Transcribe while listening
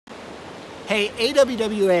Hey,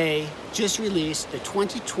 AWWA just released the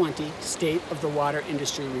 2020 State of the Water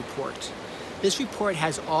Industry Report. This report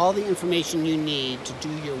has all the information you need to do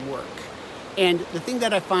your work. And the thing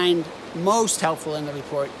that I find most helpful in the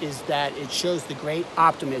report is that it shows the great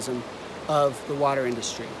optimism of the water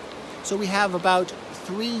industry. So we have about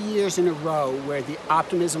 3 years in a row where the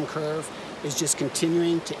optimism curve is just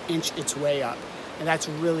continuing to inch its way up. And that's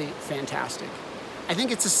really fantastic. I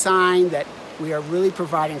think it's a sign that we are really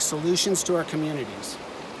providing solutions to our communities.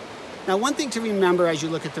 Now, one thing to remember as you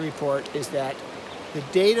look at the report is that the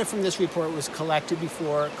data from this report was collected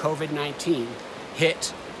before COVID-19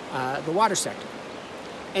 hit the water sector.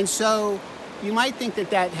 And so you might think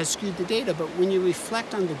that that has skewed the data, but when you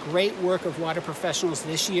reflect on the great work of water professionals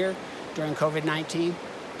this year during COVID-19,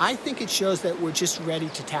 I think it shows that we're just ready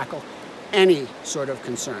to tackle any sort of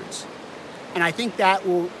concerns. And I think that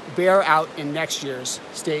will bear out in next year's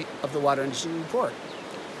State of the Water Industry Report.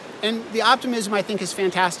 And the optimism, I think, is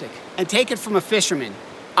fantastic. And take it from a fisherman,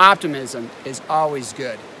 optimism is always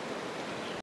good.